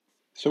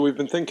So we've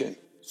been thinking.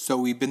 So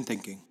we've been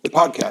thinking. The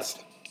podcast.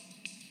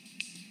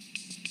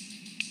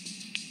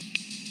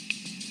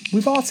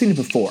 We've all seen it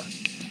before.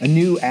 A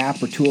new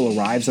app or tool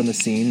arrives on the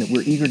scene that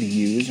we're eager to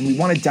use, and we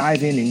want to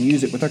dive in and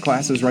use it with our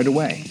classes right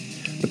away.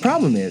 The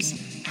problem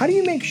is, how do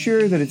you make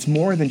sure that it's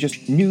more than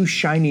just new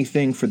shiny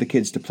thing for the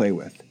kids to play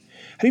with?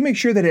 How do you make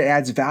sure that it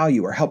adds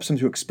value or helps them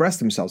to express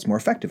themselves more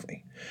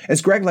effectively?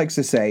 As Greg likes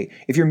to say,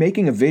 if you're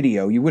making a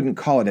video, you wouldn't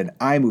call it an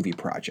iMovie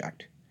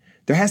project.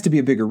 There has to be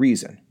a bigger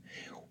reason.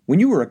 When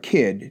you were a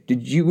kid,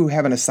 did you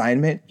have an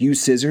assignment, use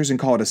scissors, and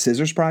call it a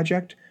scissors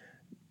project?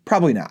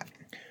 Probably not.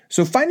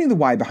 So finding the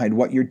why behind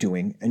what you're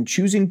doing and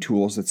choosing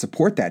tools that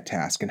support that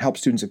task and help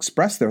students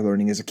express their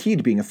learning is a key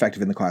to being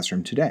effective in the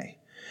classroom today.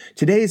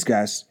 Today's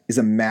guest is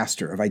a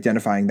master of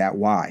identifying that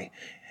why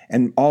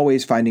and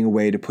always finding a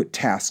way to put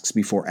tasks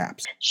before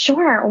apps.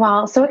 Sure.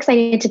 Well, so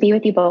excited to be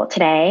with you both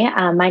today.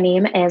 My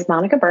name is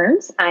Monica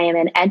Burns. I am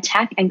an ed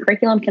tech and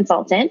curriculum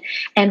consultant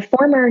and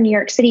former New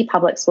York City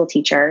public school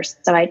teacher.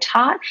 So I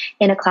taught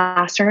in a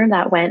classroom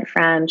that went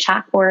from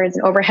chalkboards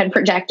and overhead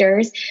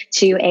projectors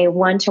to a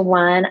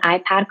one-to-one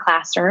iPad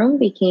classroom,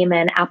 became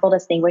an Apple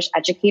Distinguished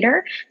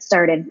Educator,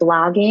 started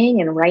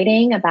blogging and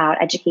writing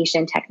about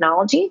education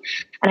technology.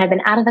 And I've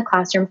been out of the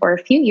classroom for a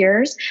few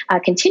years,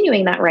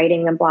 continuing that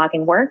writing and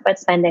blogging work, but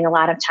spending a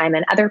lot of time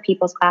in other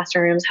people's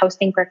classrooms,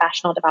 hosting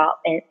professional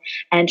development,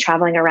 and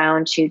traveling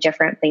around to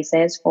different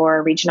places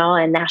for regional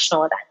and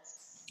national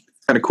events.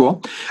 Kind of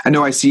cool. I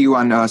know I see you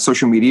on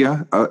social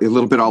media a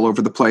little bit all over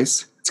the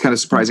place. It's kind of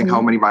surprising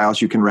how many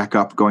miles you can rack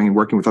up going and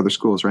working with other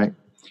schools, right?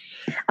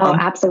 Oh,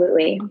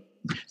 absolutely.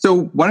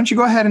 So why don't you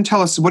go ahead and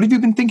tell us, what have you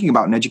been thinking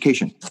about in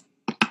education?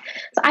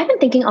 So I've been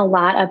thinking a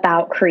lot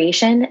about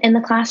creation in the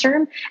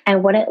classroom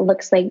and what it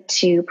looks like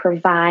to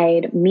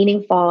provide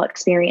meaningful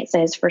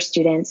experiences for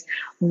students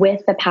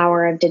with the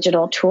power of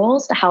digital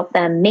tools to help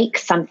them make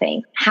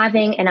something.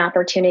 Having an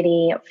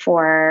opportunity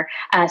for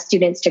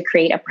students to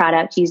create a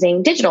product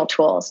using digital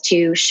tools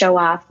to show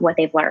off what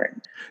they've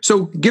learned.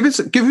 So give us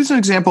an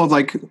example of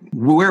like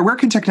where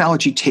can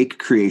technology take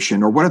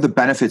creation, or what are the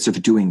benefits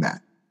of doing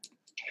that?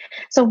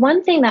 So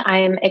one thing that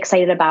I'm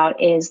excited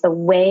about is the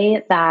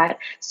way that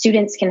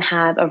students can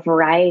have a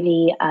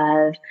variety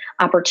of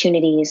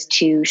opportunities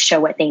to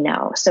show what they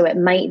know. So it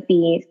might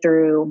be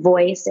through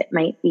voice, it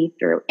might be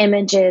through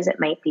images, it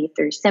might be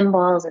through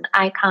symbols and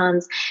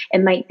icons.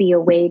 It might be a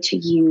way to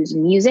use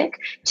music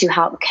to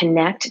help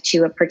connect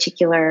to a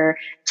particular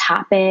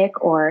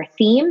topic or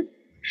theme.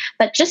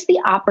 But just the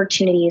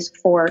opportunities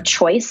for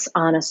choice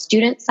on a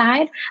student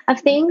side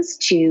of things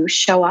to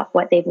show up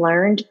what they've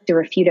learned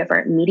through a few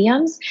different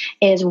mediums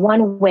is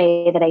one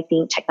way that I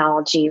think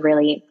technology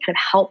really kind of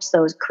helps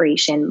those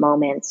creation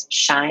moments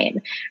shine.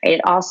 Right?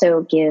 It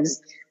also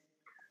gives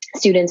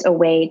students a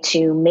way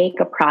to make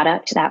a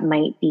product that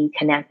might be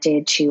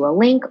connected to a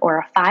link or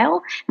a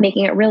file,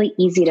 making it really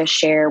easy to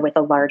share with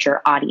a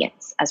larger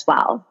audience as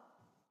well.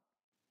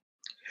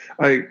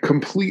 I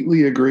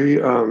completely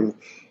agree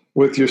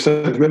with your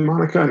sentiment,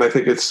 Monica, and I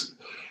think it's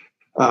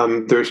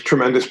there's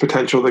tremendous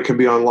potential that can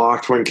be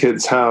unlocked when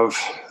kids have,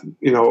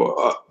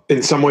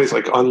 in some ways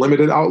like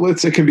unlimited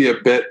outlets. It can be a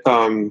bit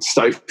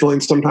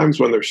stifling sometimes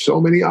when there's so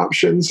many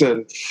options,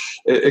 and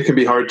it can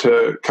be hard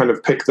to kind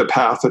of pick the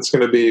path that's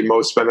going to be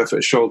most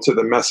beneficial to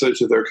the message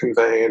that they're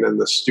conveying and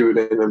the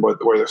student and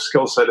where their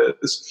skill set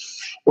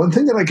is. One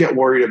thing that I get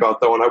worried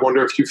about, though, and I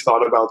wonder if you've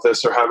thought about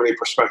this or have any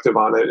perspective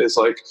on it, is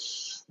like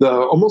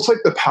almost like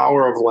the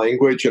power of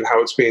language and how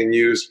it's being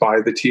used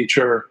by the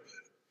teacher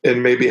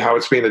and maybe how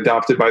it's being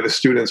adopted by the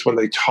students when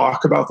they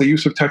talk about the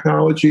use of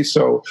technology.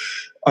 So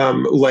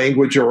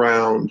language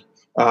around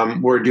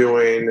we're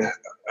doing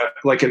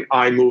like an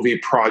iMovie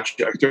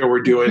project, or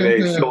we're doing a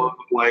fill in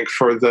the blank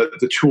for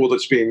the tool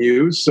that's being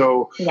used.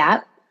 So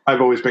yeah. I've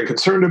always been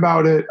concerned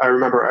about it. I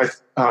remember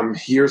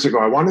years ago,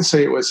 I want to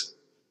say it was,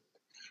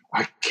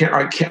 I'm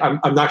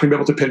not going to be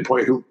able to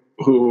pinpoint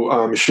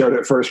who shared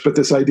it first, but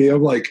this idea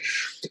of like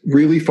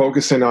really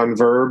focusing on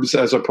verbs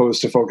as opposed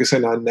to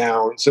focusing on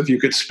nouns. If you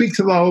could speak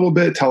to that a little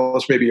bit, tell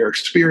us maybe your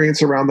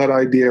experience around that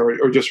idea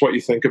or just what you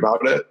think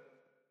about it.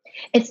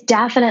 It's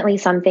definitely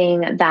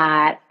something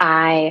that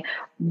I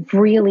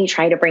really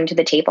try to bring to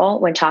the table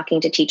when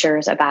talking to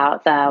teachers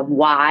about the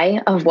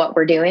why of what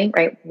we're doing,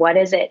 right? What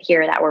is it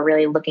here that we're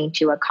really looking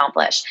to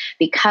accomplish?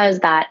 Because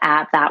that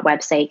app, that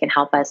website can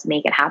help us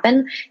make it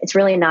happen. It's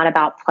really not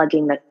about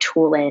plugging the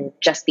tool in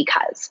just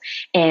because.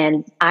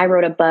 And I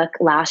wrote a book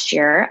last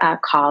year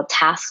called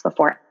Tasks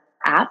Before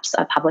Apps,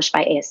 published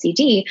by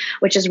ASCD,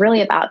 which is really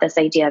about this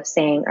idea of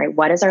saying, right,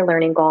 what is our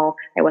learning goal?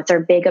 Right, what's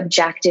our big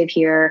objective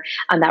here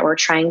that we're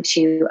trying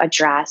to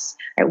address?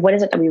 Right, what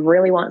is it that we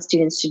really want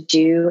students to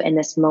do in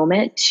this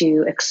moment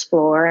to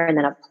explore and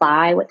then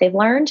apply what they've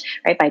learned,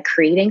 right, by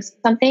creating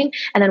something?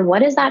 And then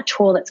what is that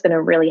tool that's going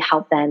to really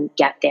help them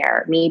get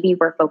there? Maybe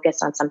we're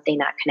focused on something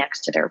that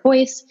connects to their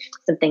voice,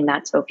 something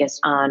that's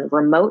focused on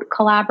remote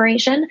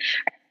collaboration,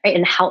 right,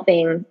 and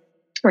helping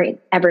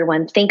right,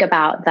 everyone think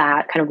about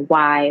that kind of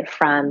why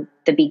from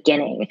the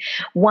beginning.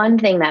 One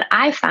thing that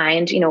I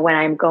find, when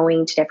I'm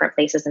going to different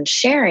places and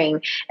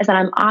sharing is that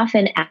I'm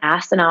often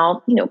asked, and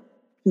I'll,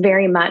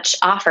 very much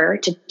offer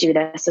to do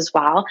this as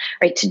well,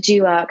 right? To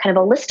do a kind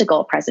of a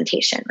listicle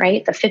presentation,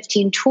 right? The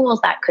 15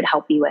 tools that could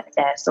help you with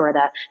this, or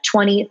the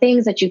 20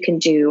 things that you can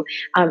do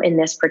in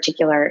this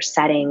particular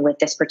setting with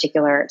this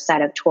particular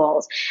set of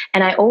tools.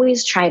 And I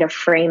always try to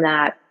frame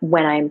that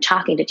when I'm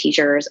talking to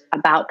teachers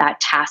about that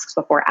tasks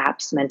before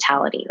apps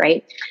mentality,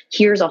 right?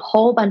 Here's a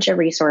whole bunch of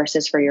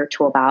resources for your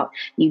tool belt.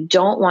 You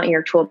don't want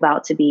your tool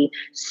belt to be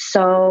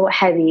so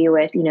heavy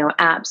with,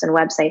 apps and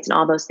websites and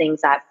all those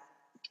things that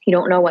you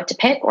don't know what to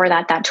pick, or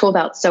that tool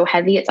belt's so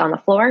heavy it's on the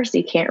floor so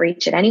you can't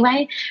reach it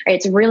anyway. Right?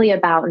 It's really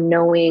about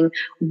knowing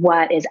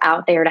what is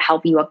out there to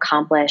help you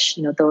accomplish,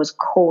 those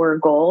core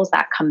goals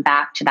that come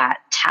back to that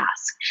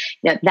task.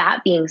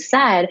 That being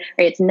said,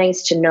 right, it's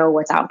nice to know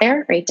what's out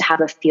there, right? To have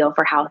a feel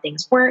for how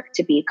things work,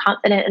 to be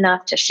confident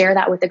enough to share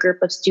that with a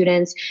group of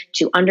students,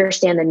 to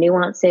understand the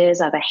nuances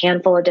of a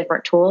handful of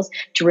different tools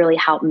to really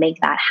help make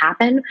that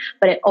happen.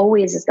 But it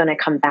always is going to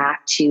come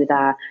back to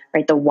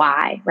the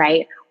why,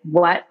 right?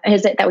 What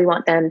is it that we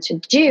want them to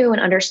do and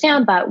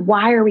understand, but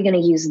why are we going to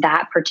use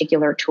that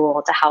particular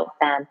tool to help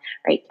them,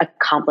 right,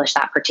 accomplish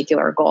that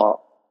particular goal?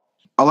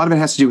 A lot of it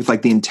has to do with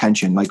like the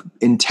intention, like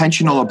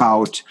intentional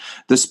about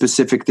the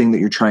specific thing that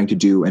you're trying to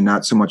do, and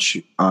not so much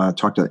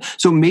talk to it.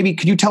 So maybe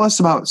could you tell us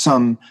about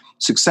some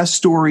success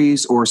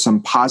stories or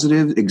some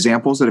positive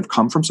examples that have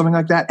come from something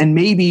like that? And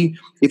maybe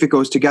if it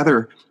goes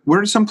together, what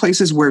are some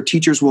places where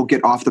teachers will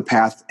get off the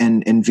path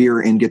and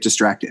veer and get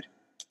distracted?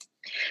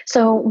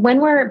 So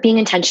when we're being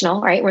intentional,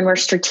 right, when we're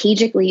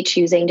strategically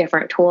choosing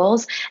different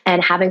tools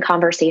and having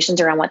conversations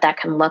around what that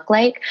can look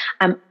like,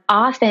 I'm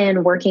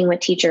often working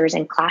with teachers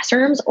in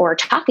classrooms or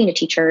talking to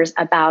teachers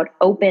about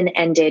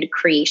open-ended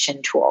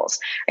creation tools,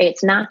 right?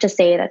 It's not to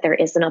say that there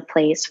isn't a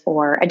place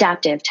for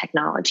adaptive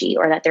technology,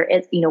 or that there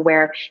is,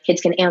 where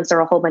kids can answer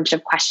a whole bunch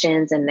of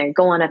questions and they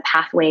go on a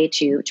pathway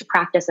to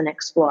practice and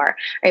explore,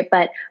 right?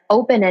 But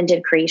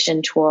open-ended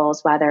creation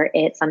tools, whether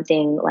it's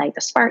something like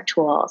the Spark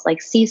tools,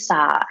 like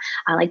Seesaw,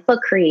 like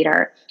Book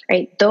Creator,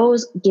 right?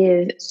 Those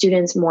give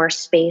students more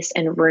space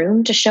and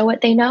room to show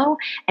what they know,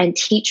 and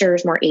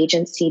teachers more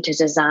agency to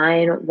design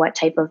what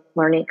type of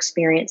learning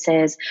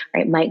experiences,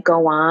 right, might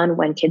go on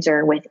when kids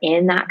are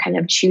within that kind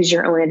of choose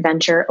your own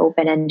adventure,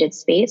 open-ended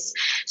space.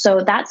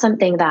 So that's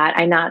something that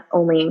I not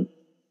only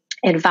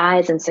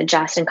advise and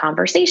suggest in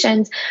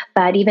conversations,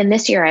 but even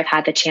this year I've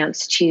had the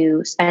chance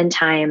to spend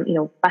time,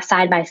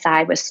 side by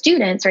side with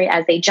students, right,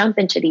 as they jump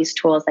into these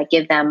tools that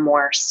give them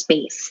more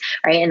space,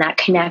 right, and that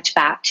connect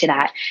back to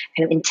that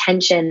kind of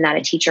intention that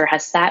a teacher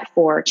has set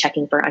for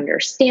checking for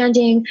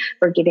understanding,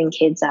 for giving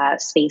kids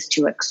space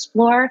to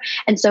explore.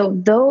 And so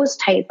those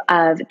type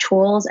of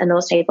tools and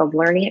those type of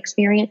learning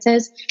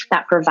experiences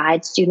that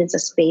provide students a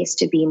space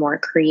to be more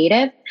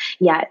creative,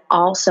 yet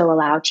also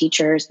allow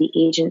teachers the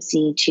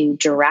agency to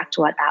direct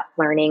what that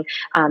learning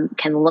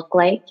can look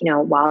like,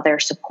 while they're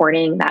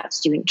supporting that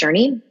student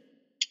journey,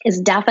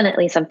 is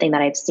definitely something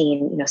that I've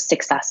seen,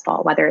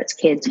 successful, whether it's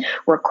kids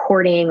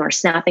recording or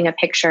snapping a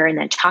picture and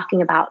then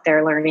talking about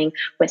their learning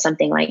with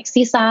something like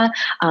Seesaw,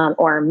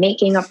 or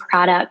making a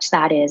product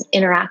that is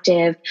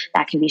interactive,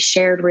 that can be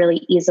shared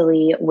really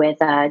easily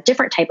with a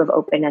different type of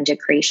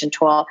open-ended creation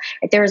tool.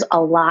 Right? There's a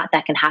lot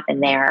that can happen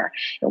there.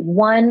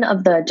 One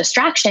of the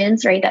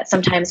distractions, right, that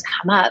sometimes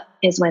come up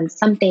is when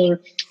something,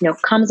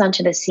 comes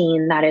onto the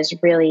scene that is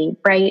really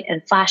bright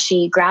and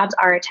flashy, grabs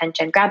our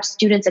attention, grabs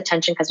students'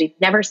 attention because we've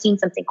never seen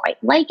something quite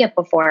like it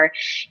before.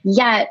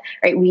 Yet,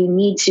 right, we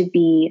need to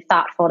be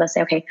thoughtful to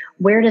say, okay,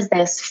 where does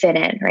this fit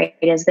in, right?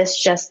 Is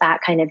this just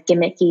that kind of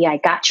gimmicky, I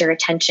got your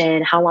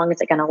attention, how long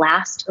is it going to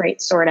last,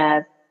 right, sort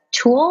of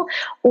tool?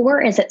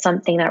 Or is it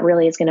something that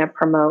really is going to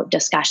promote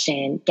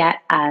discussion, get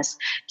us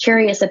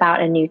curious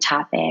about a new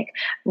topic,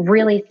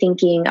 really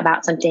thinking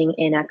about something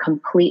in a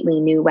completely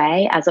new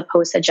way, as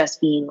opposed to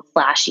just being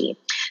flashy?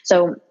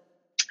 So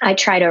I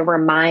try to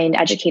remind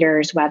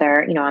educators,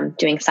 whether, I'm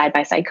doing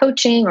side-by-side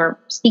coaching or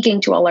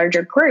speaking to a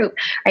larger group,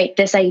 right?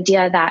 This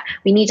idea that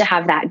we need to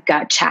have that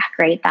gut check,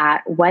 right?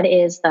 That what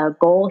is the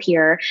goal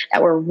here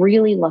that we're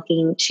really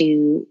looking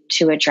to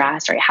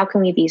address, right? How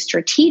can we be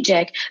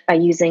strategic by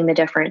using the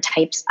different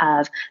types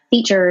of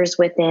features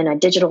within a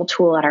digital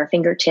tool at our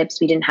fingertips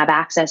we didn't have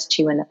access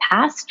to in the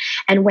past?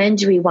 And when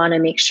do we want to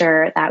make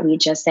sure that we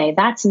just say,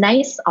 that's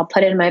nice, I'll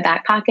put it in my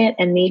back pocket,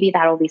 and maybe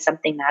that'll be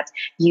something that's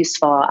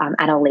useful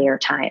at a later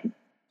time.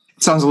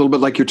 It sounds a little bit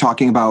like you're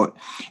talking about,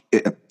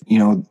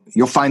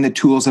 you'll find the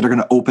tools that are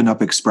going to open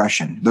up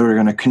expression, that are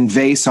going to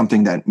convey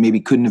something that maybe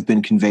couldn't have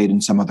been conveyed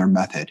in some other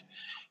method,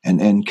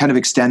 and kind of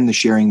extend the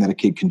sharing that a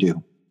kid can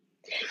do.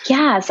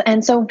 Yes.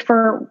 And so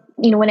for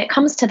when it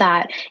comes to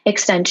that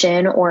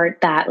extension or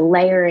that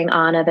layering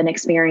on of an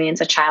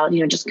experience a child,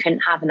 just couldn't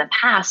have in the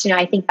past,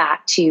 I think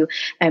back to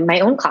my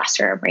own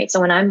classroom, right? So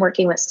when I'm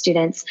working with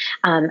students,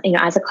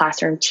 as a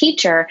classroom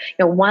teacher,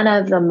 one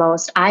of the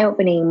most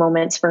eye-opening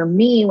moments for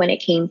me when it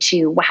came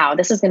to, wow,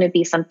 this is going to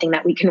be something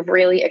that we can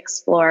really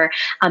explore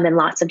in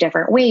lots of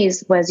different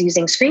ways, was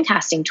using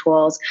screencasting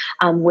tools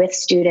with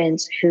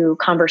students who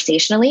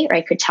conversationally,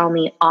 right, could tell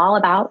me all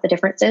about the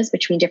differences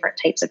between different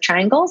types of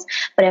triangles.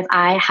 But if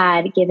I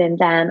had given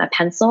them a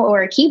pencil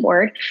or a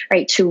keyboard,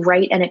 right, to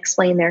write and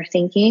explain their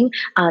thinking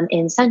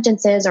in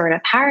sentences or in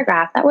a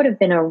paragraph, that would have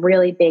been a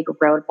really big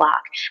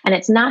roadblock. And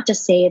it's not to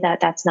say that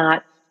that's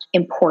not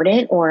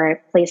important or a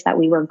place that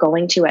we were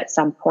going to at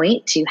some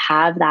point to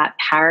have that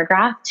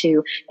paragraph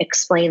to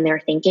explain their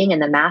thinking in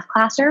the math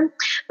classroom.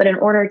 But in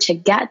order to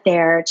get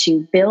there, to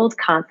build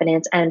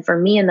confidence, and for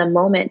me in the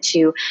moment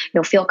to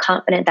feel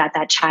confident that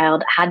that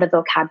child had the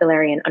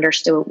vocabulary and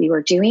understood what we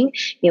were doing,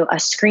 a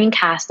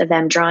screencast of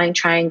them drawing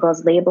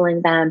triangles,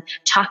 labeling them,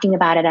 talking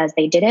about it as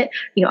they did it,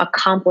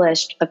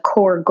 accomplished the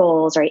core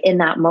goals right in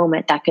that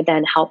moment that could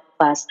then help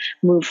us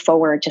move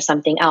forward to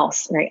something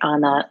else, right, on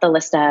the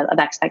list of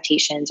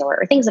expectations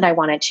or things that I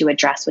wanted to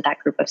address with that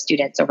group of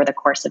students over the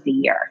course of the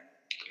year.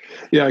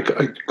 Yeah,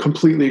 I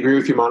completely agree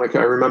with you, Monica.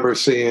 I remember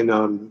seeing,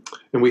 and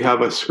we have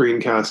a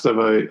screencast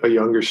of a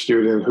younger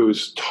student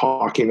who's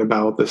talking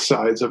about the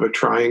sides of a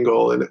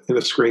triangle in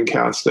a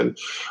screencast, and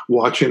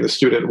watching the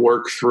student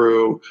work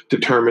through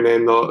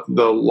determining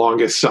the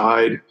longest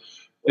side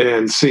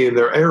and seeing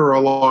their error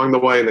along the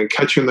way and then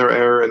catching their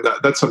error. And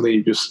that's something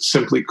you just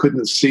simply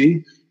couldn't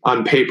see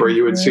on paper.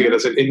 You would see it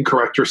as an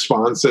incorrect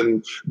response,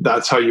 and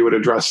that's how you would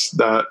address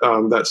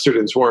that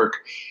student's work.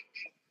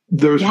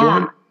 There's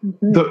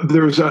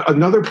there's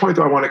another point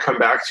that I want to come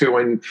back to,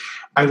 and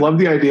I love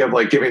the idea of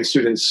like giving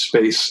students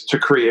space to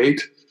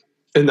create,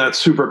 and that's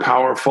super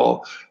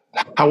powerful.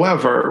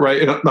 However,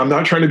 right, and I'm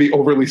not trying to be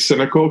overly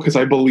cynical because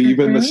I believe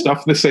in the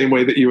stuff the same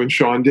way that you and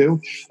Sean do.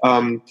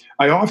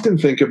 I often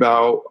think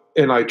about,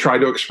 and I try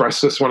to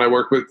express this when I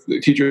work with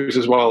teachers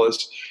as well,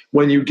 is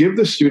when you give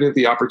the student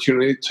the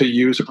opportunity to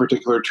use a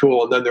particular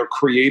tool and then they're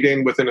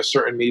creating within a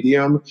certain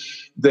medium,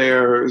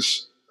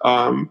 there's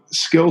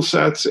skill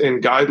sets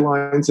and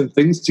guidelines and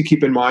things to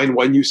keep in mind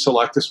when you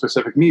select a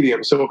specific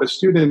medium. So if a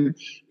student,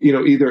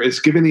 either is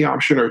given the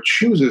option or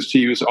chooses to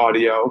use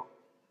audio,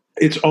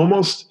 it's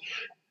almost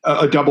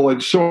a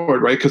double-edged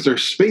sword, right? Because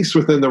there's space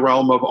within the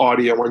realm of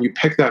audio. When you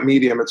pick that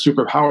medium, it's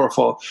super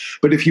powerful.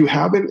 But if you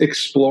haven't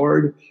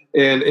explored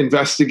and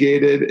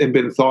investigated and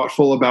been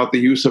thoughtful about the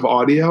use of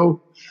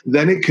audio,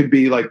 then it could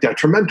be like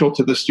detrimental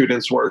to the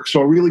student's work.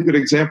 So a really good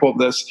example of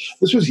this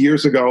was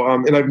years ago,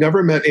 and I've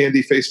never met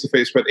Andy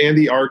face-to-face, but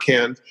Andy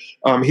Arcand,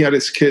 he had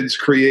his kids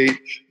create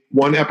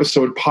one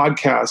episode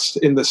podcast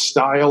in the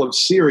style of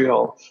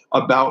Serial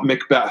about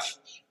Macbeth.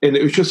 And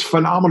it was just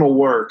phenomenal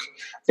work.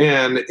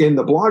 And in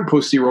the blog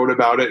post he wrote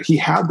about it, he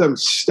had them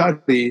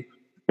study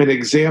and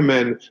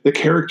examine the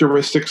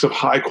characteristics of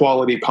high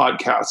quality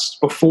podcasts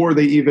before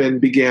they even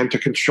began to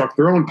construct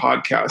their own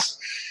podcast.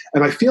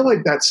 And I feel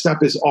like that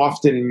step is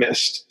often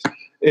missed.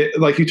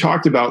 Like you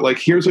talked about, like,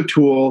 here's a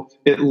tool,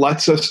 it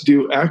lets us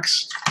do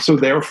X, so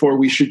therefore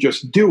we should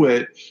just do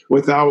it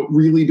without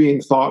really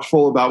being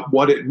thoughtful about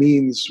what it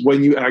means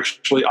when you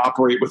actually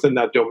operate within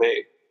that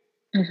domain.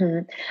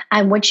 Mm-hmm.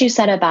 And what you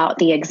said about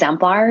the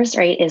exemplars,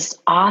 right, is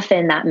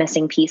often that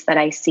missing piece that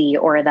I see,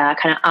 or the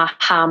kind of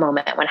aha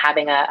moment when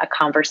having a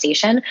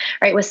conversation,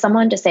 right, with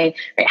someone to say,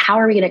 right, how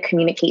are we going to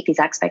communicate these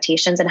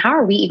expectations, and how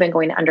are we even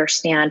going to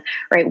understand,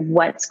 right,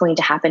 what's going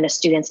to happen to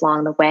students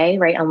along the way,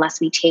 right, unless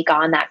we take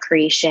on that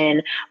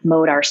creation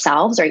mode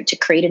ourselves, right, to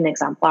create an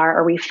exemplar,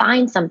 or we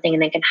find something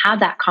and they can have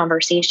that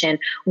conversation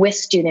with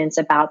students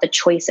about the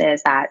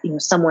choices that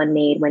someone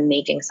made when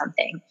making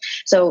something.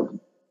 So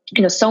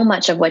so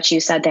much of what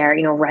you said there,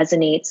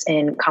 resonates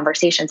in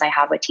conversations I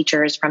have with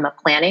teachers from a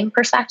planning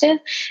perspective,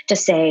 to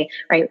say,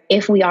 right,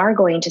 if we are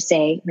going to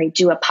say, right,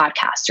 do a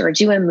podcast or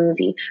do a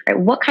movie, right,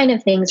 what kind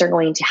of things are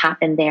going to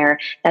happen there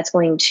that's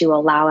going to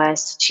allow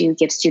us to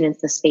give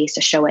students the space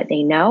to show what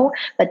they know,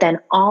 but then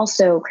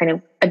also kind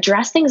of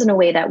address things in a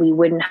way that we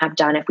wouldn't have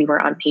done if we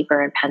were on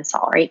paper and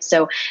pencil, right?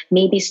 So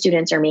maybe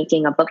students are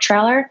making a book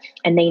trailer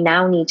and they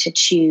now need to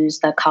choose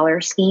the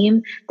color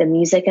scheme, the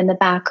music in the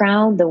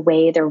background, the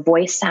way their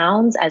voice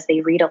sounds as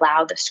they read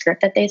aloud the script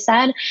that they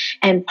said.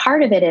 And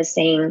part of it is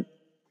saying,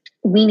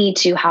 we need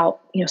to help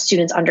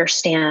students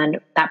understand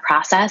that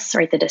process,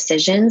 right? The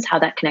decisions, how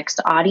that connects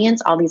to audience,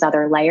 all these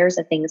other layers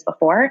of things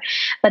before,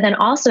 but then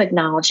also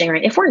acknowledging,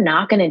 right, if we're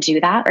not going to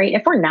do that, right,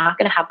 if we're not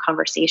going to have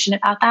conversation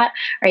about that,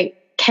 right,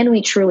 can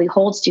we truly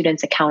hold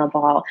students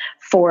accountable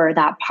for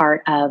that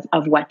part of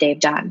what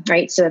they've done,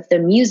 right? So if the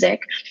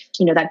music,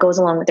 that goes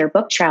along with their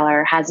book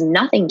trailer has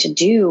nothing to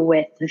do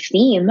with the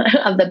theme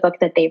of the book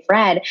that they've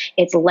read,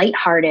 it's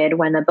lighthearted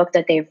when the book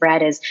that they've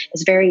read is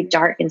very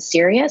dark and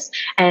serious,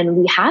 and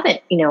we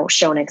haven't,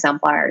 shown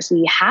exemplars,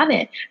 we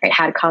haven't, right,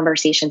 had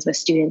conversations with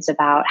students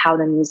about how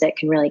the music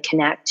can really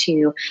connect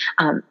to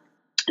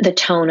the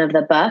tone of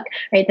the book,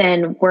 right,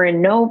 then we're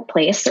in no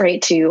place,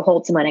 right, to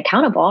hold someone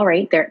accountable,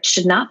 right? There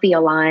should not be a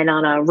line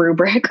on a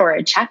rubric or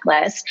a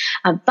checklist,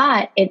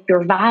 but it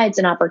provides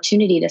an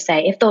opportunity to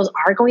say, if those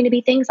are going to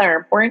be things that are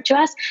important to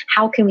us,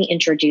 how can we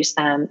introduce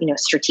them,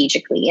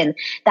 strategically? And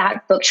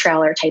that book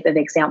trailer type of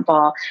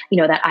example,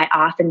 that I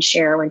often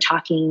share when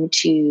talking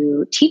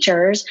to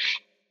teachers,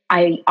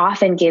 I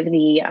often give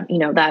the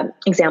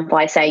example.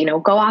 I say,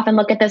 go off and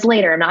look at this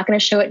later. I'm not going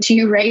to show it to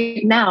you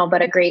right now,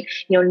 but a great,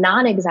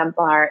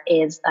 non-exemplar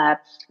is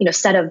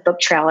set of book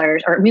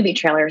trailers or movie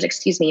trailers,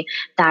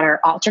 that are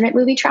alternate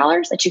movie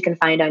trailers that you can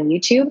find on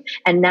YouTube.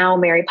 And now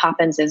Mary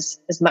Poppins is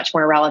much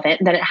more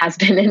relevant than it has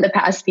been in the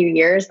past few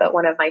years. But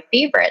one of my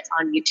favorites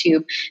on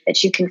YouTube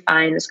that you can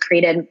find was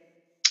created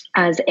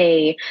as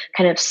a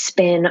kind of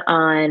spin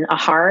on a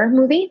horror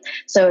movie.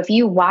 So if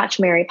you watch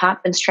Mary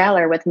Poppins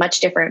trailer with much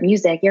different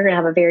music, you're going to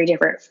have a very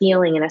different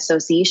feeling and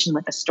association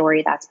with the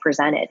story that's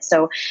presented.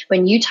 So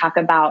when you talk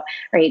about,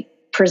 right,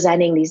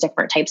 presenting these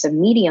different types of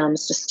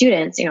mediums to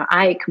students,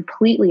 I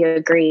completely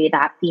agree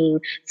that being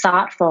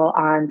thoughtful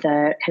on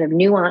the kind of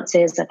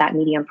nuances that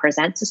medium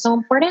presents is so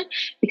important,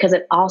 because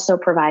it also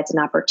provides an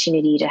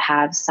opportunity to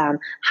have some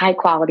high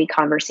quality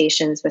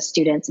conversations with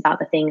students about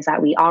the things that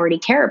we already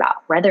care about,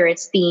 whether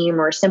it's theme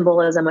or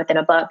symbolism within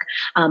a book,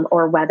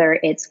 or whether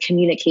it's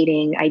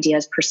communicating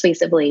ideas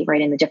persuasively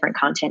right in the different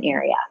content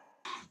area.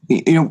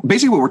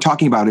 Basically what we're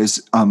talking about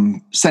is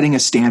setting a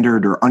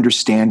standard or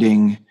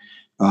understanding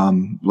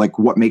like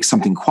what makes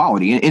something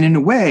quality. And in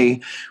a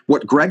way,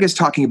 what Greg is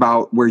talking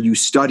about, where you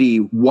study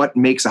what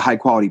makes a high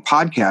quality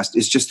podcast,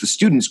 is just the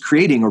students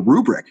creating a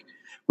rubric,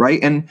 right?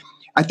 And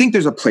I think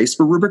there's a place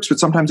for rubrics, but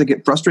sometimes I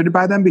get frustrated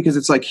by them because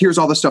it's like, here's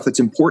all the stuff that's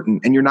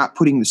important, and you're not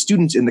putting the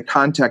students in the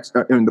context,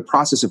 in the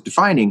process of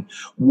defining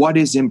what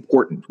is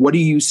important. What do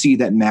you see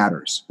that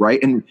matters,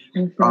 right? And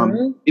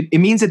it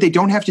means that they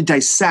don't have to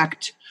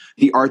dissect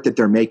the art that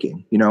they're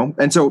making,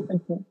 And so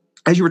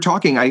as you were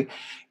talking,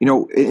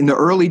 in the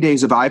early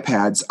days of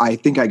iPads, I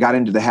think I got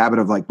into the habit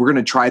of like, we're going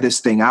to try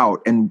this thing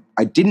out. And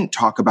I didn't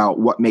talk about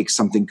what makes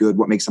something good,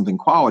 what makes something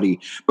quality,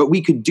 but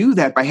we could do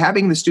that by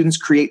having the students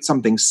create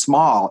something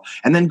small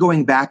and then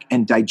going back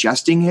and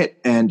digesting it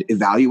and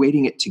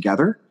evaluating it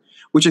together,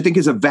 which I think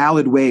is a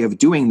valid way of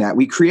doing that.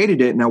 We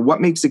created it. Now,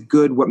 what makes it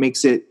good? What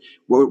makes it,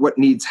 what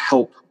needs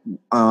help?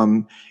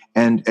 And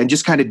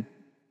just kind of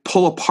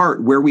pull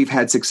apart where we've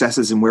had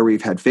successes and where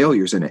we've had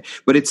failures in it.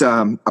 But it's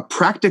a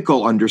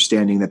practical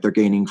understanding that they're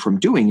gaining from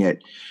doing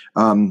it.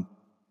 And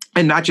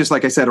not just,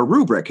 like I said, a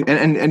rubric.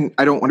 And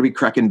I don't want to be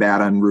cracking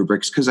bad on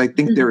rubrics, because I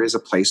think there is a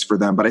place for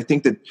them. But I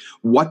think that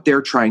what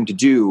they're trying to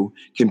do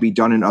can be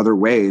done in other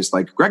ways,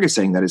 like Greg is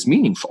saying, that is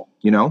meaningful,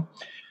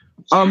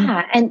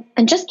 Yeah,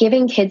 and just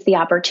giving kids the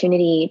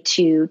opportunity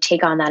to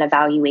take on that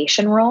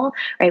evaluation role,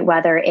 right?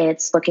 Whether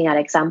it's looking at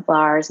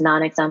exemplars,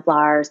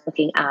 non-exemplars,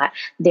 looking at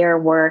their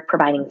work,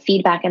 providing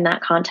feedback in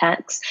that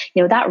context,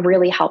 that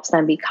really helps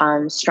them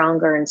become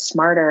stronger and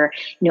smarter,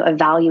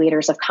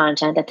 evaluators of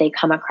content that they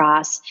come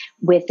across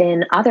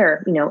within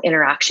other,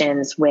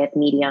 interactions with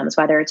mediums,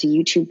 whether it's a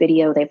YouTube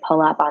video they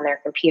pull up on their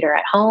computer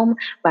at home,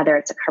 whether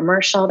it's a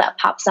commercial that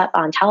pops up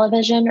on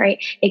television,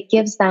 right? It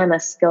gives them a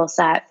skill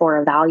set for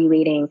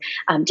evaluating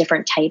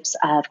different types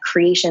of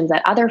creations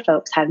that other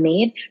folks have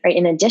made, right?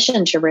 In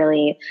addition to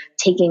really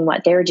taking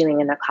what they're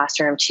doing in the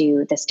classroom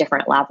to this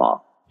different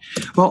level.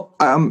 Well,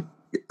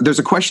 there's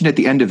a question at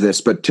the end of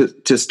this, but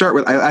to start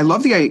with, I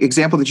love the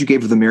example that you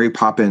gave of the Mary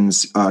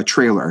Poppins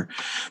trailer,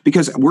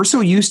 because we're so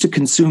used to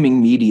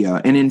consuming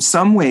media, and in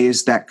some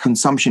ways that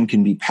consumption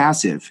can be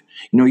passive.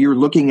 You're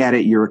looking at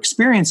it, you're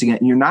experiencing it,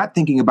 and you're not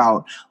thinking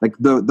about like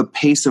the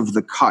pace of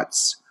the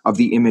cuts of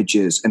the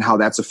images and how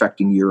that's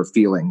affecting your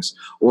feelings,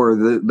 or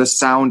the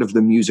sound of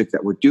the music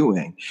that we're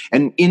doing.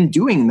 And in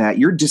doing that,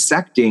 you're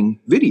dissecting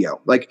video.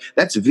 Like,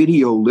 that's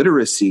video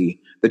literacy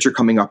that you're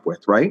coming up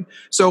with, right?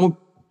 So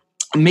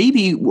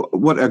maybe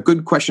what a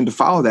good question to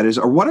follow that is,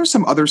 or what are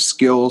some other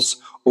skills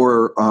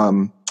or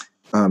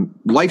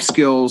life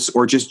skills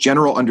or just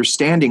general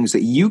understandings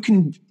that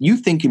you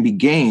think can be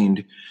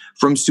gained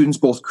from students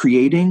both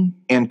creating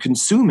and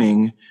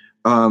consuming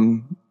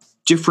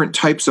different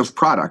types of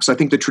products? I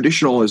think the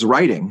traditional is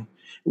writing.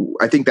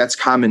 I think that's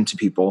common to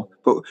people.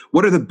 But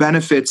what are the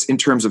benefits in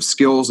terms of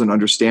skills and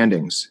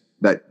understandings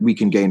that we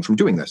can gain from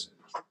doing this?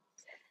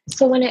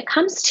 So when it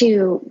comes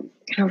to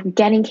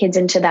getting kids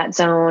into that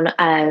zone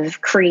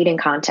of creating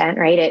content,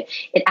 right,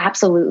 it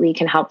absolutely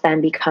can help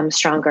them become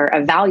stronger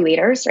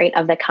evaluators, right,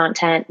 of the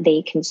content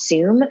they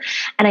consume.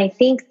 And I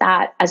think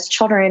that as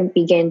children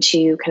begin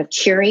to kind of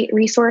curate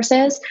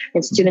resources,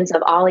 and students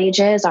of all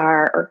ages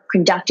are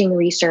conducting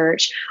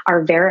research,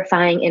 are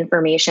verifying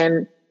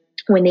information,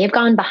 when they've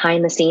gone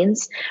behind the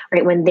scenes,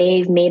 right, when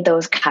they've made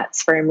those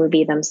cuts for a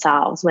movie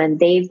themselves, when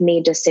they've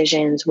made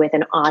decisions with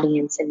an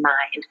audience in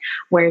mind,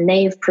 when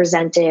they've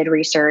presented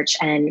research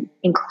and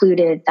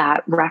included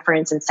that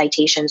reference and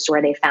citations to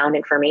where they found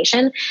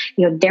information,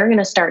 they're going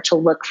to start to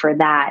look for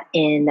that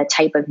in the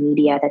type of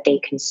media that they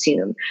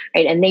consume,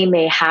 right? And they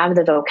may have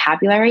the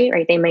vocabulary,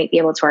 right? They might be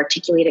able to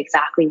articulate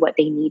exactly what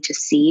they need to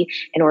see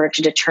in order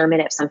to determine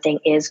if something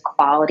is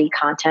quality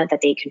content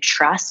that they can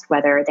trust,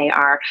 whether they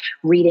are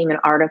reading an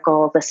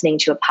article, listening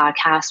to a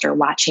podcast, or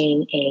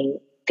watching a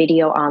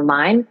video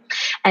online.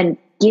 And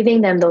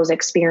giving them those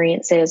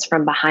experiences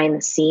from behind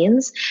the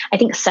scenes, I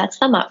think sets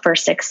them up for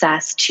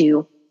success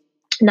to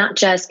not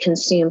just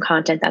consume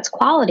content that's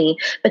quality,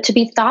 but to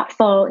be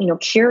thoughtful,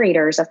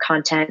 curators of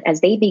content as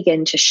they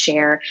begin to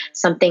share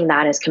something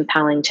that is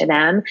compelling to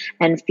them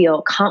and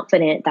feel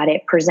confident that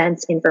it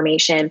presents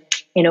information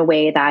in a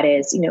way that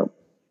is,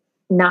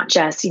 not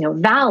just,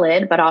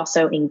 valid, but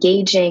also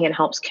engaging and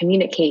helps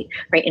communicate,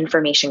 right,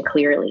 information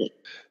clearly.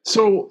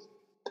 So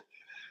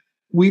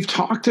we've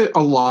talked a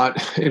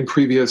lot in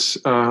previous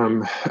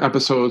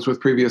episodes with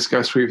previous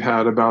guests we've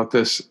had about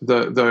this,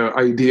 the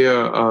idea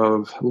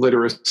of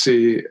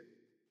literacy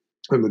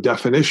and the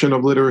definition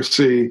of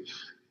literacy.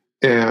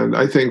 And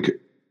I think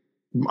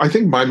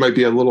mine might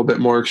be a little bit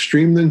more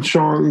extreme than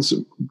Sean's.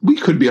 We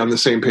could be on the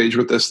same page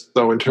with this,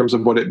 though, in terms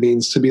of what it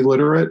means to be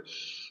literate,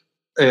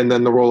 and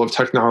then the role of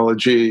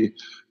technology.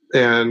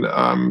 And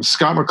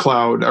Scott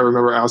McCloud, I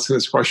remember asking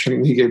this question,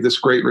 and he gave this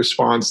great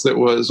response that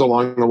was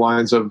along the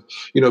lines of,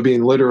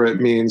 being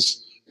literate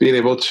means being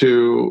able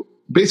to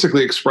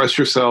basically express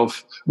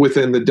yourself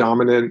within the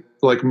dominant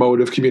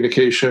mode of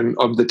communication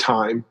of the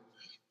time.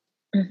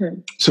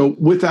 Mm-hmm. So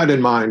with that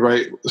in mind,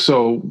 right?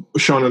 So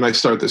Sean and I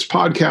start this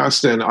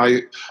podcast, and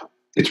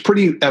it's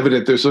pretty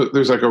evident there's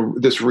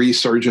this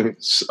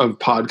resurgence of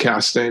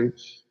podcasting.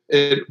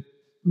 I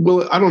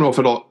don't know if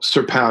it'll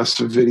surpass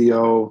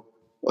video.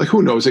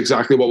 Who knows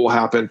exactly what will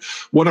happen.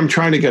 What I'm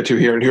trying to get to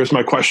here, and here's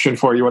my question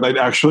for you, what I'd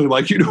actually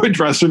like you to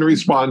address and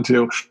respond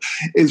to,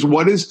 is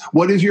what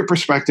is your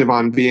perspective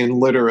on being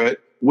literate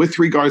with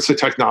regards to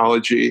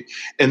technology?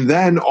 And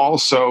then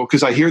also,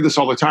 because I hear this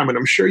all the time, and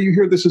I'm sure you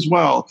hear this as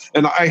well,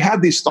 and I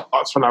had these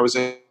thoughts when I was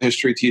a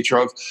history teacher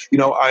of,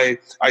 I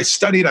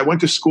studied, I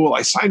went to school,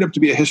 I signed up to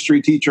be a history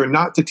teacher,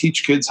 not to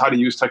teach kids how to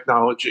use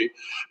technology.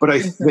 But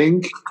I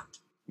think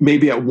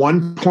maybe at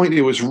one point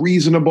it was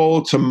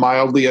reasonable to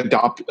mildly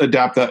adopt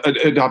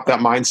that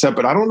mindset,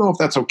 but I don't know if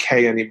that's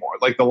okay anymore.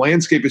 The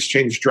landscape has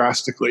changed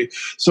drastically.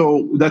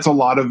 So that's a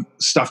lot of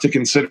stuff to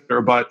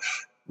consider. But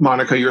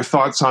Monica, your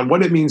thoughts on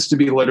what it means to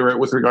be literate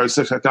with regards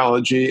to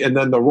technology, and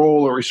then the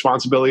role or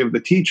responsibility of the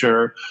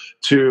teacher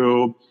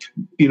to,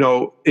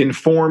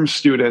 inform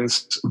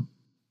students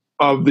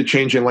of the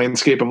changing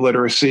landscape of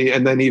literacy,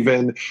 and then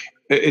even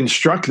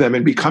instruct them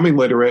in becoming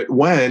literate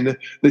when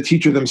the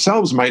teacher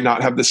themselves might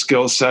not have the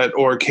skill set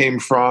or came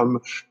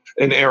from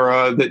an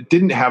era that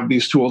didn't have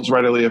these tools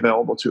readily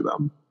available to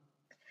them.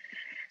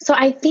 So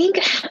I think,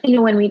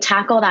 when we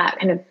tackle that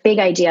kind of big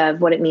idea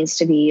of what it means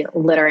to be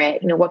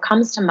literate, what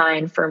comes to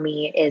mind for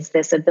me is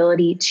this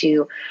ability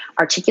to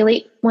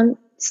articulate one's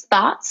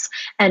thoughts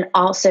and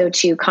also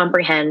to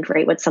comprehend,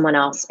 right, what someone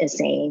else is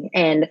saying.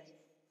 And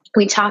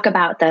we talk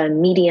about the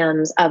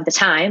mediums of the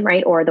time,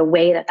 right? Or the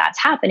way that that's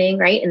happening,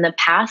 right? In the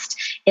past,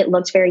 it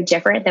looked very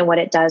different than what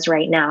it does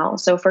right now.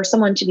 So for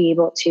someone to be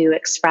able to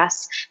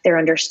express their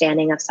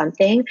understanding of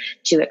something,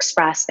 to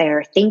express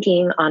their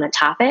thinking on a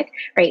topic,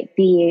 right?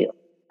 The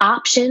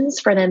options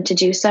for them to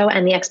do so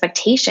and the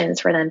expectations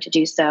for them to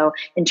do so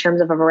in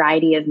terms of a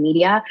variety of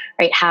media,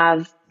 right,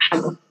 have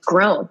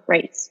grown,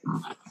 right?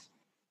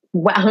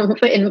 Well,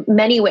 in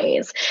many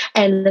ways.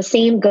 And the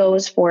same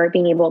goes for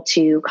being able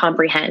to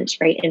comprehend,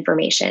 right,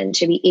 information,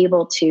 to be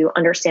able to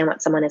understand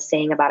what someone is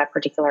saying about a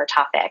particular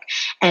topic.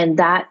 And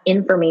that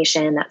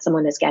information that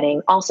someone is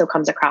getting also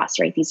comes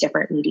across, right, these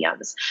different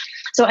mediums.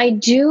 So I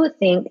do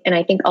think, and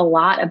I think a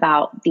lot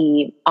about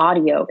the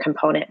audio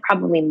component,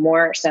 probably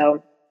more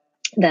so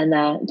than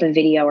the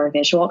video or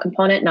visual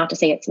component, not to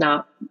say it's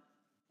not.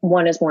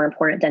 One is more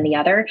important than the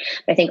other.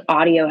 I think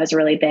audio has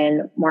really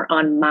been more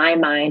on my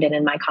mind and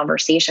in my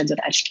conversations with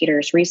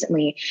educators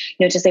recently,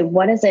 to say,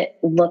 what does it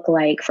look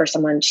like for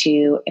someone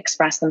to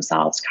express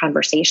themselves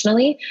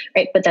conversationally,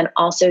 right? But then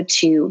also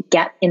to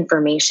get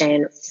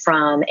information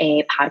from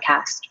a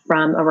podcast,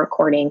 from a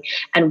recording.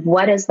 And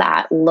what does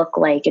that look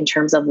like in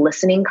terms of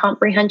listening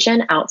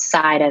comprehension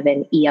outside of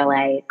an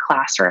ELA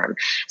classroom?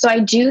 So I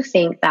do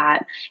think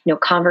that,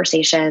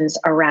 conversations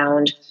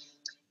around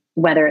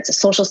whether it's a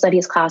social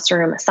studies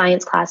classroom, a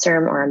science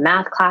classroom, or a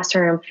math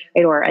classroom,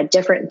 right, or a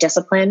different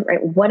discipline,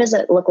 right? What does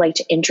it look like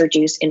to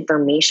introduce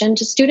information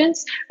to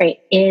students, right,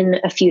 in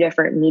a few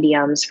different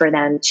mediums for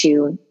them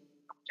to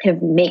kind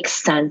of make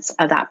sense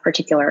of that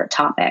particular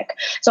topic.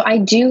 So I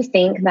do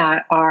think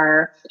that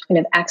our kind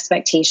of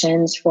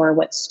expectations for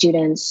what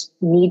students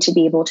need to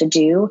be able to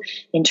do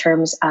in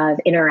terms of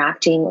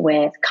interacting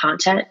with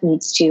content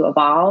needs to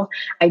evolve.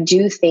 I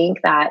do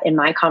think that in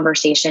my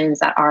conversations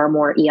that are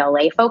more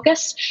ELA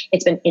focused,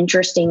 it's been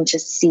interesting to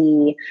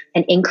see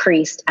an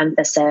increased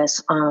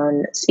emphasis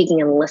on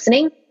speaking and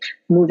listening,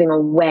 moving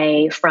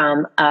away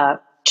from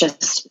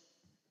just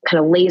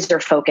kind of laser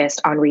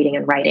focused on reading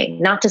and writing.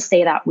 Not to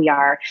say that we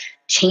are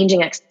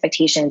changing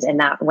expectations in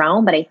that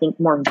realm, but I think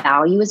more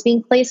value is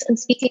being placed in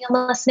speaking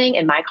and listening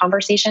in my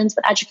conversations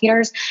with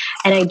educators.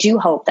 And I do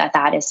hope that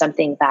that is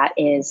something that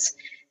is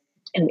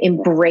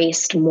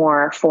embraced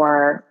more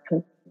for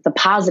the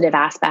positive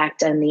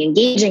aspect and the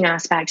engaging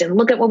aspect. And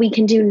look at what we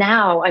can do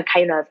now, I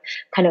kind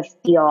of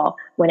feel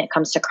when it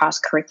comes to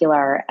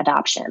cross-curricular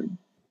adoption.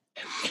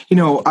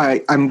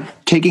 I'm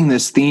taking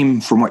this theme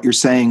from what you're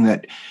saying,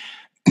 that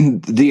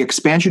the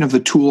expansion of the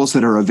tools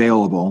that are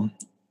available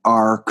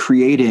are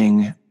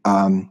creating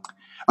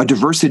a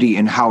diversity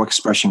in how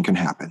expression can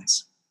happen.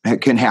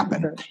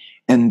 Mm-hmm.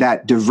 And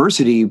that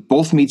diversity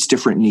both meets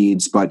different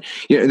needs. But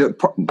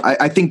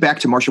I think back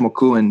to Marshall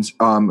McLuhan's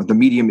 "The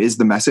medium is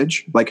the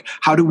message." Like,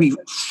 how do we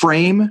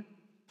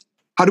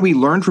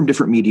learn from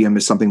different medium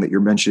is something that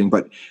you're mentioning,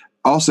 but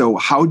also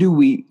how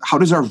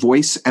does our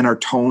voice and our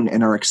tone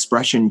and our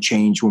expression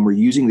change when we're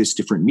using this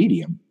different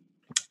medium?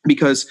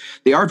 Because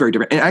they are very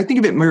different. And I think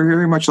of it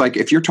very much like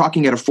if you're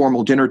talking at a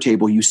formal dinner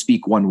table, you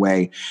speak one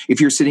way. If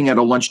you're sitting at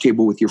a lunch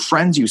table with your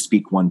friends, you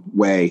speak one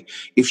way.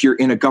 If you're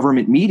in a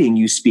government meeting,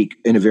 you speak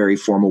in a very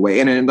formal way.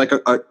 And in like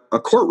a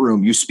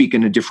courtroom, you speak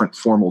in a different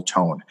formal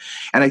tone.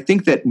 And I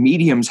think that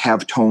mediums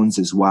have tones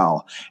as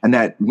well. And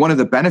that one of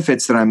the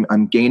benefits that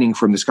I'm gaining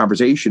from this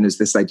conversation is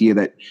this idea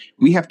that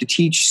we have to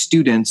teach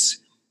students,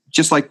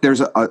 just like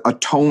there's a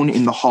tone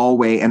in the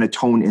hallway and a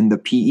tone in the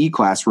PE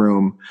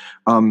classroom,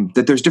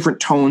 that there's different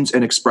tones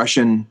and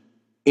expression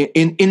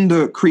in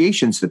the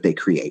creations that they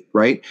create,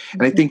 right?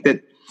 And I think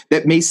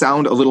that may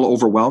sound a little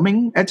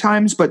overwhelming at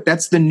times, but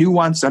that's the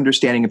nuanced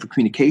understanding of the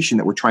communication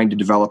that we're trying to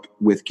develop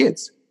with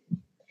kids.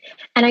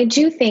 And I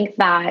do think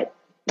that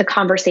the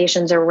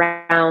conversations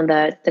around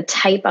the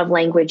type of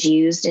language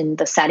used in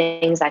the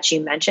settings that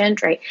you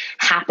mentioned, right,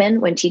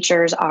 happen when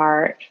teachers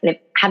are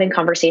having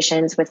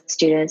conversations with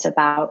students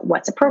about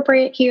what's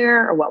appropriate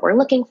here or what we're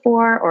looking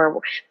for,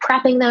 or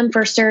prepping them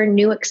for certain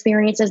new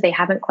experiences they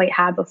haven't quite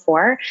had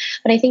before.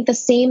 But I think the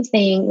same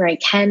thing, right,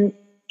 can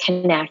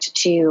connect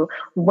to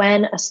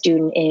when a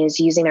student is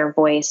using their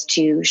voice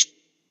to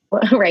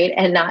right,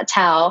 and not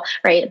tell,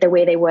 right, the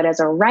way they would as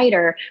a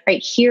writer,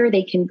 right? Here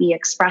they can be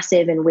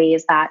expressive in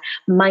ways that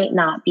might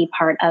not be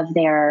part of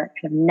their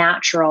kind of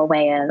natural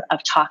way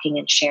of talking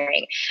and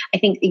sharing. I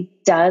think it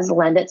does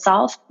lend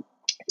itself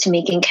to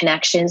making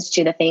connections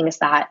to the things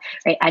that,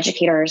 right,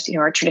 educators,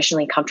 are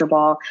traditionally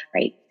comfortable,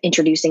 right,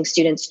 introducing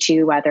students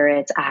to, whether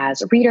it's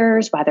as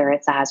readers, whether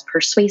it's as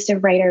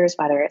persuasive writers,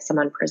 whether it's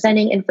someone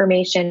presenting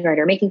information, right,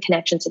 or making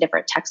connections to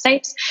different text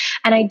types.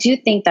 And I do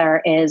think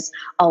there is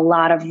a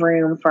lot of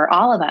room for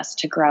all of us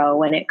to grow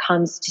when it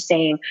comes to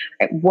saying,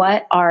 right,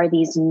 what are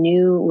these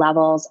new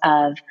levels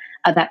of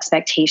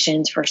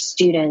expectations for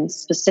students,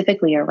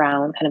 specifically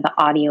around kind of the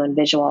audio and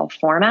visual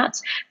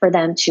formats, for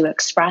them to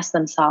express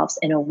themselves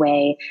in a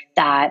way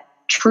that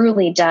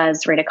truly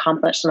does, right,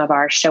 accomplish some of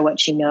our show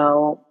what you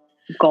know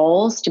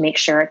goals to make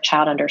sure a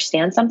child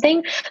understands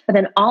something, but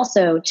then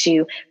also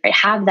to, right,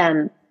 have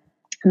them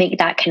make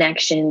that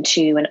connection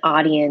to an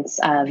audience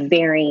of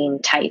varying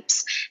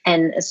types.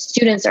 And as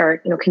students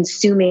are,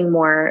 consuming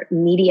more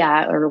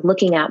media or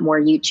looking at more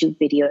YouTube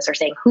videos, or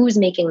saying, who's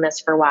making this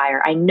for why?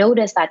 Or I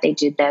noticed that they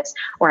did this,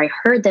 or I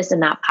heard this in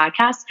that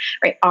podcast,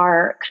 right?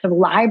 Our kind of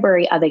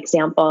library of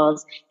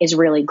examples is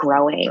really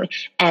growing.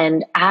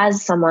 And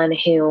as someone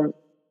who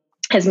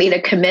has made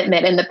a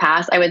commitment in the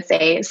past, I would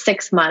say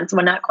 6 months,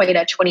 well, not quite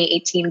a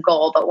 2018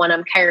 goal, but one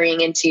I'm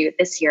carrying into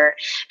this year,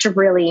 to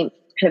really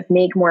kind of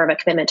make more of a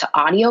commitment to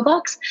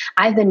audiobooks,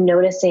 I've been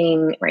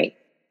noticing, right,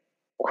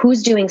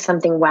 who's doing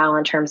something well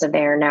in terms of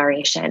their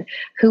narration,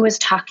 who is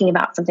talking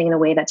about something in a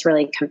way that's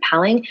really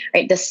compelling,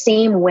 right? The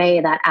same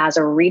way that as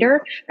a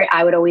reader, right,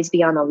 I would always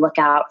be on the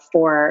lookout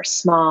for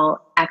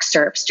small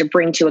excerpts to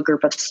bring to a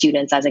group of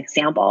students as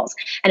examples.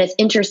 And it's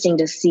interesting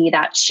to see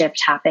that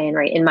shift happen,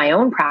 right, in my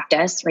own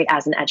practice, right,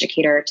 as an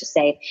educator, to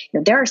say,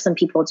 there are some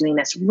people doing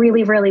this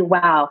really, really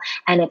well.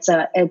 And it's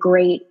a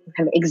great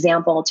kind of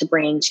example to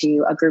bring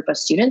to a group of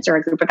students or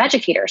a group of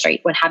educators, right,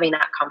 when having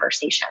that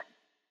conversation.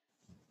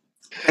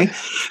 Okay.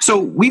 So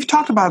we've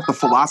talked about the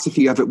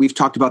philosophy of it. We've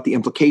talked about the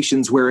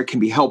implications where it can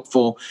be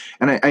helpful.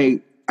 And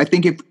I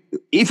think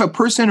if a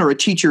person or a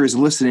teacher is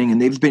listening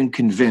and they've been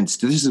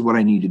convinced this is what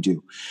I need to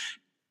do,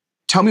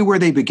 tell me where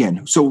they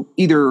begin. So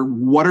either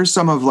what are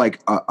some of like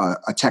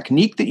a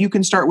technique that you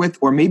can start with,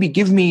 or maybe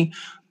give me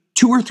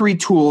 2 or 3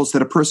 tools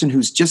that a person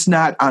who's just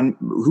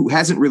who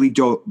hasn't really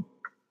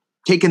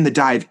taken the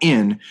dive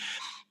in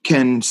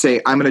can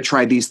say, I'm going to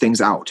try these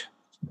things out.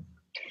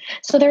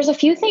 So there's a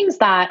few things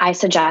that I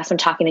suggest when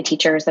talking to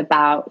teachers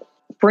about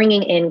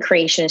bringing in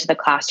creation into the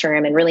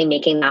classroom and really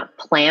making that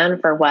plan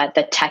for what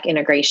the tech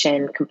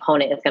integration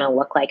component is going to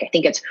look like. I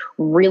think it's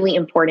really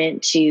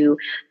important to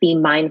be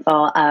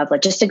mindful of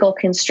logistical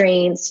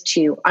constraints,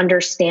 to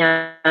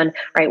understand,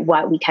 right,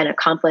 what we can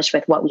accomplish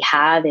with what we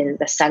have in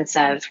the sense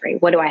of,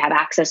 right, what do I have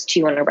access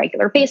to on a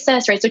regular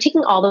basis, right? So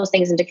taking all those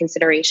things into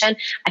consideration,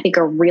 I think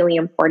are really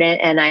important.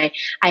 And I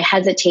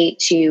hesitate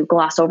to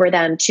gloss over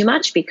them too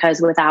much, because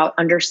without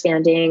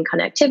understanding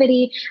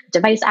connectivity,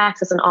 device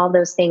access, and all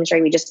those things,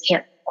 right, we just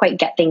can't quite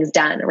get things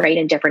done, right,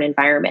 in different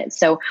environments.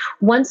 So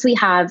once we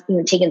have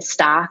taken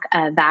stock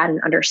of that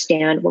and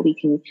understand what we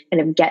can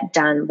kind of get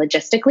done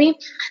logistically,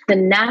 the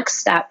next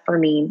step for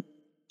me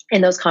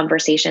in those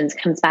conversations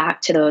comes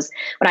back to those,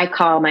 what I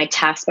call my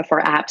tasks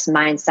before apps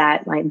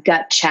mindset, my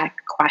gut check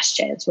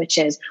questions, which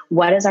is,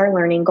 what is our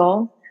learning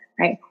goal,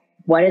 right?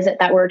 What is it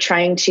that we're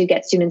trying to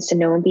get students to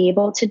know and be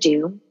able to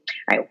do?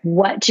 Right?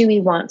 What do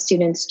we want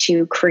students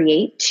to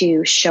create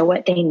to show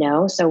what they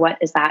know? So what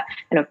is that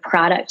kind of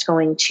product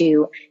going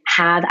to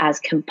have as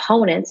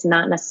components,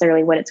 not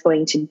necessarily what it's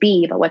going to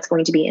be, but what's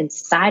going to be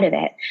inside of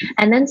it?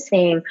 And then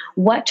saying,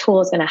 what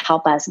tool is going to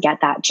help us get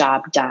that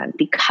job done?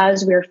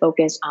 Because we're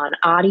focused on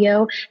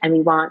audio and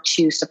we want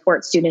to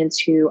support students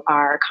who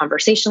are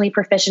conversationally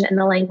proficient in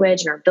the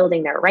language and are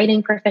building their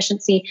writing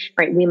proficiency,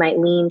 right? We might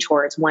lean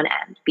towards one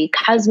end.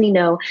 Because we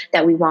know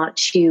that we want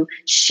to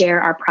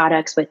share our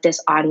products with this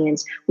audience,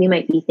 we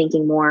might be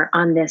thinking more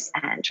on this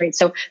end, right?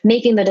 So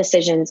making the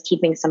decisions,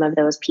 keeping some of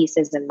those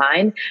pieces in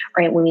mind,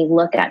 right? When we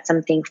look at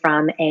something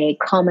from a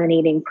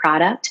culminating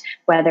product,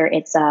 whether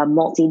it's a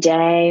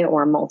multi-day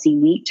or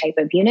multi-week type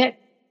of unit,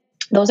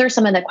 those are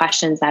some of the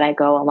questions that I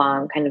go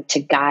along kind of to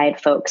guide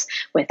folks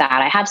with that.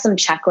 I have some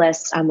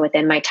checklists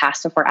within my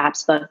Tasks Before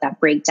Apps book that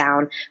break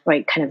down,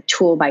 right, kind of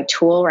tool by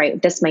tool, right?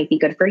 This might be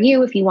good for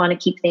you if you want to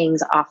keep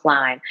things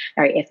offline,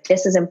 right? If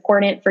this is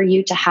important for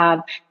you to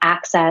have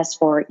access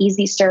for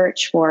easy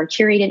search, for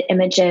curated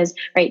images,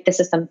 right? This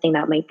is something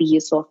that might be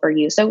useful for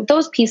you. So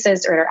those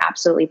pieces are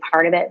absolutely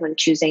part of it when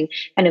choosing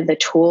kind of the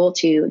tool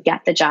to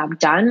get the job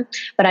done.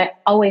 But I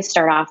always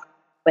start off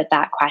with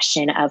that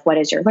question of, what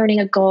is your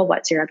learning goal?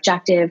 What's your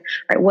objective?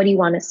 Right? What do you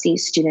want to see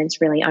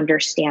students really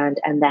understand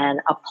and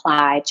then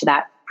apply to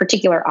that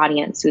particular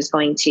audience who's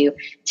going to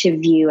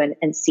view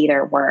and see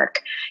their work?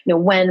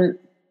 When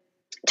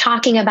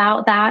talking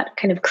about that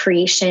kind of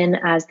creation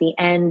as the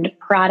end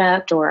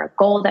product or a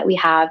goal that we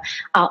have,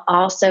 I'll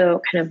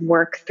also kind of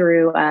work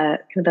through kind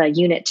of a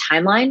unit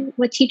timeline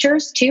with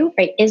teachers too,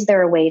 right? Is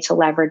there a way to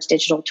leverage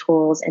digital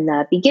tools in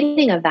the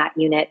beginning of that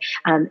unit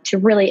to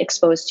really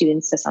expose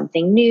students to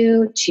something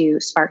new, to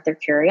spark their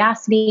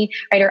curiosity,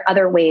 right? Or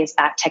other ways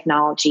that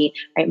technology,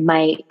 right,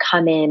 might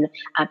come in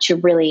to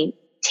really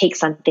take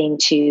something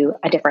to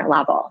a different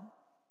level.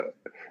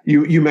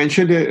 You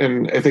mentioned it,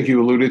 and I think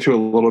you alluded to a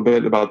little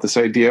bit about this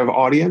idea of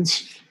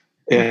audience.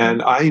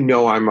 And I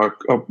know I'm a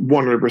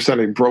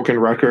 100% a broken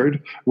record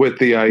with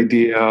the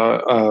idea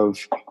of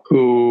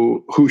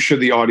who should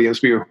the audience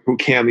be, or who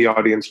can the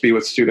audience be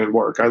with student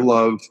work. I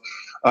love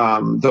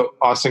the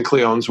Austin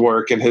Kleon's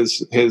work and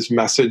his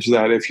message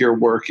that if your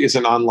work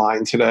isn't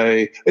online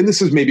today, and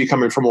this is maybe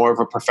coming from more of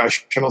a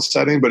professional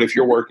setting, but if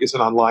your work isn't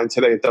online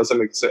today, it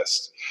doesn't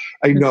exist.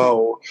 I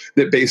know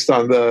that based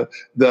on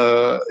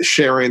the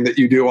sharing that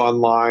you do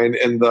online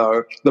and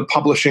the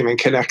publishing and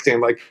connecting,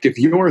 like if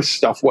your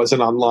stuff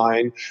wasn't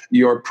online,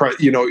 the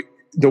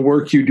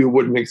work you do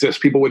wouldn't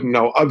exist. People wouldn't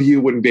know of you,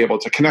 wouldn't be able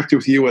to connect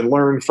with you and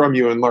learn from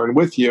you and learn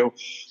with you.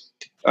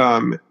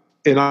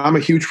 And I'm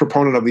a huge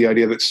proponent of the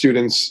idea that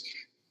students,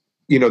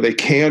 they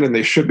can and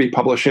they should be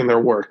publishing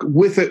their work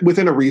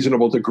within a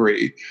reasonable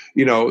degree.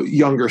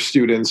 Younger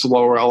students,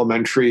 lower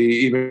elementary,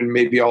 even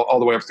maybe all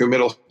the way up through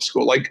middle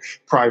school, like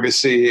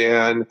privacy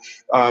and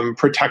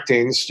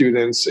protecting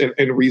students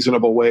in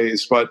reasonable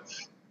ways. But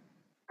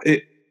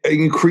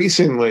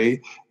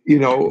increasingly,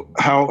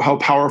 how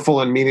powerful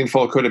and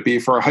meaningful could it be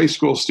for a high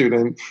school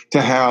student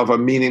to have a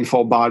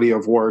meaningful body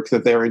of work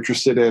that they're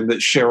interested in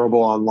that's shareable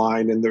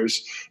online? And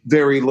there's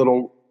very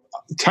little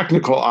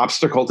technical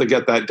obstacle to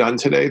get that done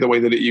today, the way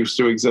that it used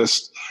to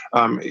exist.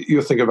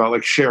 You think about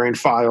like sharing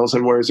files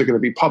and where is it going to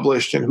be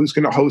published and who's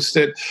going to host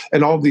it,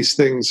 and all of these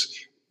things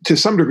to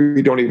some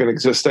degree don't even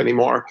exist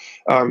anymore.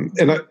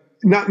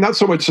 Not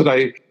so much that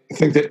I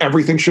think that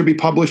everything should be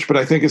published, but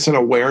I think it's an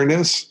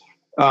awareness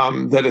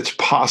that it's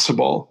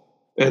possible.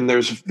 And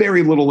there's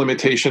very little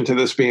limitation to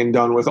this being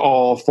done with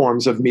all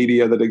forms of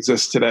media that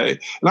exist today.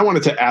 And I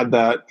wanted to add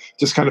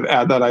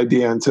that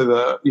idea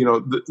into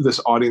this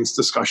audience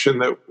discussion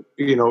that,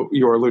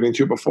 you were alluding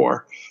to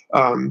before.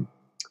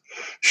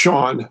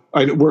 Sean,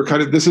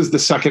 this is the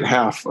second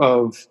half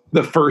of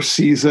the first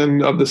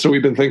season of the So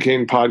We've Been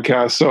Thinking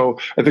podcast. So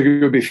I think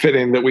it would be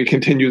fitting that we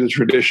continue the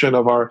tradition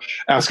of our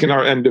asking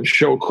our end of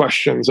show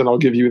questions. And I'll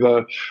give you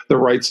the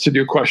rights to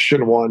do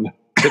question one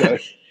today.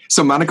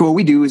 So, Monica, what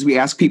we do is we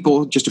ask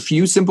people just a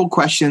few simple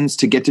questions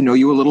to get to know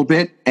you a little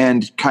bit,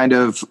 and kind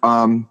of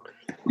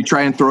we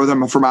try and throw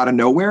them from out of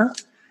nowhere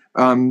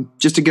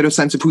just to get a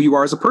sense of who you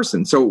are as a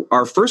person. So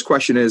our first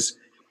question is,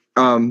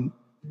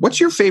 What's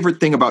your favorite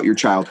thing about your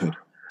childhood?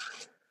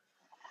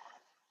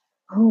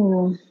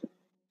 Oh,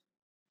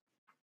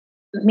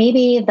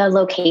 maybe the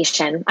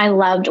location. I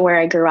loved where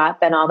I grew up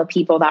and all the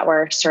people that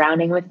were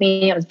surrounding with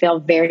me. I feel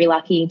very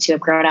lucky to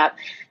have grown up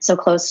so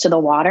close to the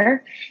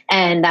water.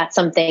 And that's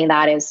something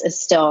that is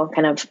still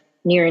kind of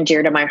near and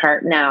dear to my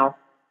heart now.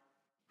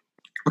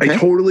 Okay. I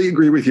totally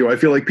agree with you. I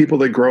feel like people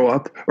that grow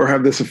up or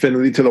have this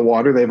affinity to the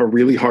water, they have a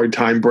really hard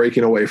time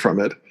breaking away from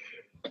it.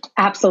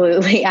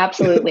 Absolutely.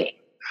 Absolutely.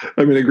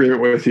 I'm in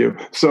agreement with you.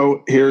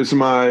 So here's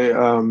my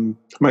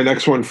my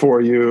next one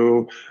for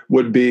you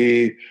would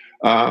be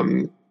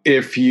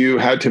if you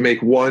had to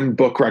make one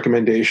book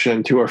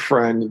recommendation to a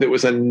friend that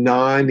was a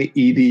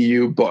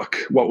non-EDU book,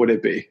 what would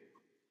it be?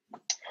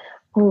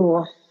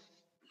 Ooh.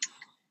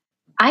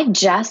 I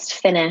just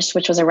finished,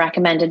 which was a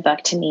recommended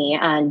book to me,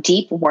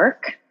 Deep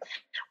Work,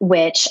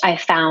 which I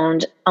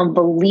found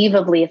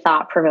unbelievably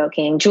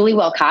thought-provoking. Julie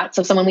Wilcott,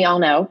 so someone we all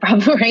know,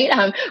 probably,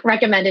 right?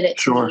 Recommended it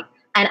to me.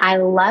 And I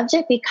loved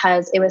it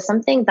because it was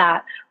something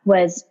that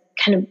was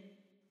kind of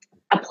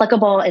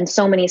applicable in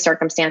so many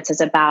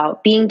circumstances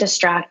about being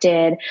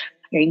distracted,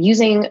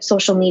 using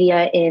social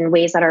media in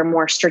ways that are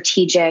more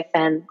strategic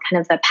than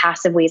kind of the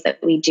passive ways that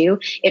we do.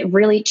 It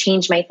really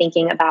changed my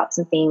thinking about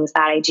some things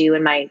that I do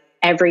in my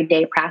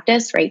everyday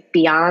practice, right,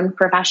 beyond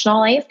professional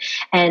life.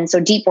 And so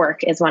Deep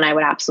Work is one I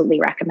would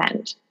absolutely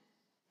recommend.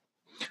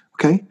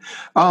 Okay.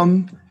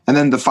 And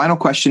then the final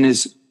question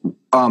is,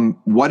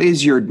 what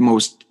is your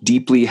most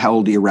deeply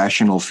held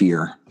irrational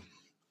fear?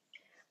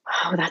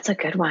 Oh, that's a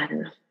good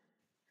one.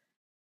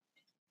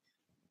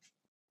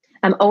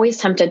 I'm always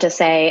tempted to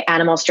say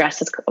animals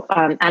dressed as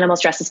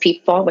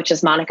people, which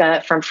is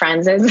Monica from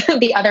Friends is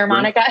the other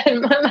Monica in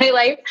my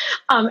life.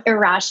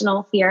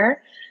 Irrational fear.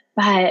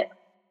 But,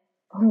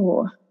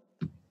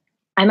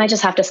 I might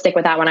just have to stick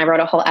with that one. I wrote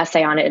a whole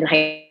essay on it in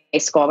high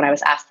school when I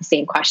was asked the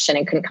same question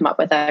and couldn't come up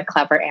with a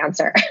clever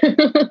answer.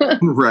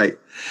 Right.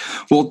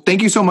 Well,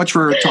 thank you so much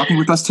for talking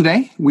with us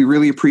today. We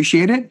really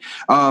appreciate it.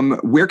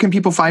 Where can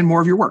people find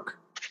more of your work?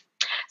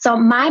 So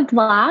my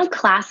blog,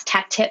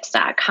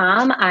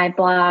 classtechtips.com, I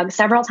blog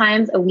several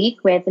times a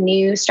week with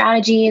new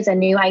strategies and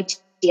new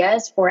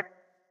ideas for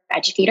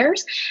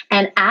educators.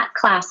 And at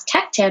Class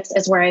Tech Tips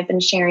is where I've been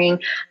sharing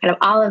kind of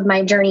all of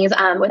my journeys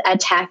with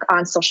EdTech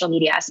on social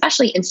media,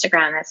 especially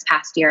Instagram this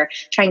past year,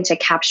 trying to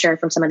capture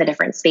from some of the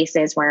different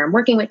spaces where I'm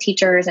working with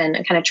teachers and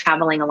kind of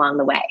traveling along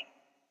the way.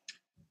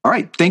 All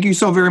right. Thank you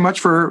so very much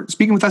for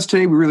speaking with us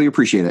today. We really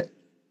appreciate it.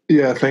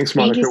 Yeah, thanks,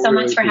 Monica. Thank you so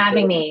much for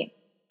having me.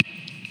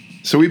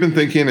 So We've Been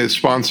Thinking is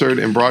sponsored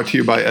and brought to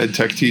you by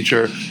EdTech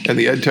Teacher and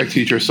the EdTech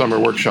Teacher Summer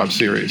Workshop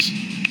Series.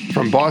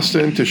 From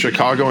Boston to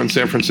Chicago and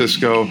San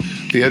Francisco,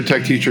 the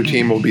EdTech Teacher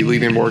team will be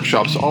leading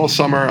workshops all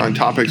summer on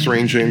topics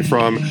ranging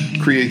from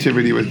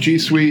creativity with G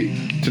Suite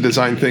to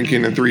design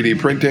thinking and 3D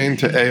printing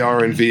to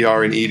AR and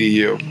VR and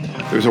EDU.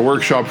 There's a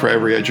workshop for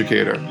every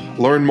educator.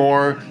 Learn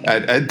more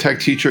at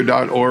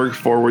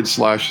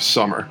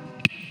edtechteacher.org/summer.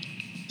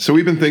 So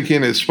We've Been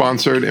Thinking is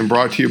sponsored and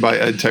brought to you by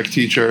EdTech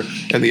Teacher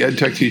and the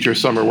EdTech Teacher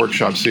Summer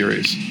Workshop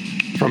Series.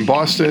 From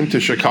Boston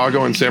to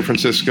Chicago and San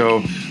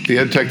Francisco, the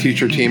EdTech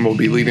Teacher team will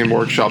be leading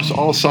workshops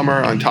all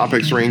summer on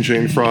topics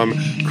ranging from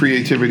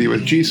creativity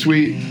with G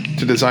Suite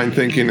to design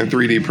thinking and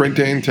 3D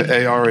printing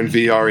to AR and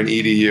VR and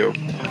EDU.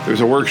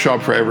 There's a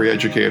workshop for every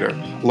educator.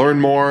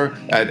 Learn more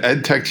at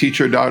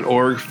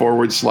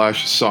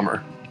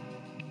edtechteacher.org/summer.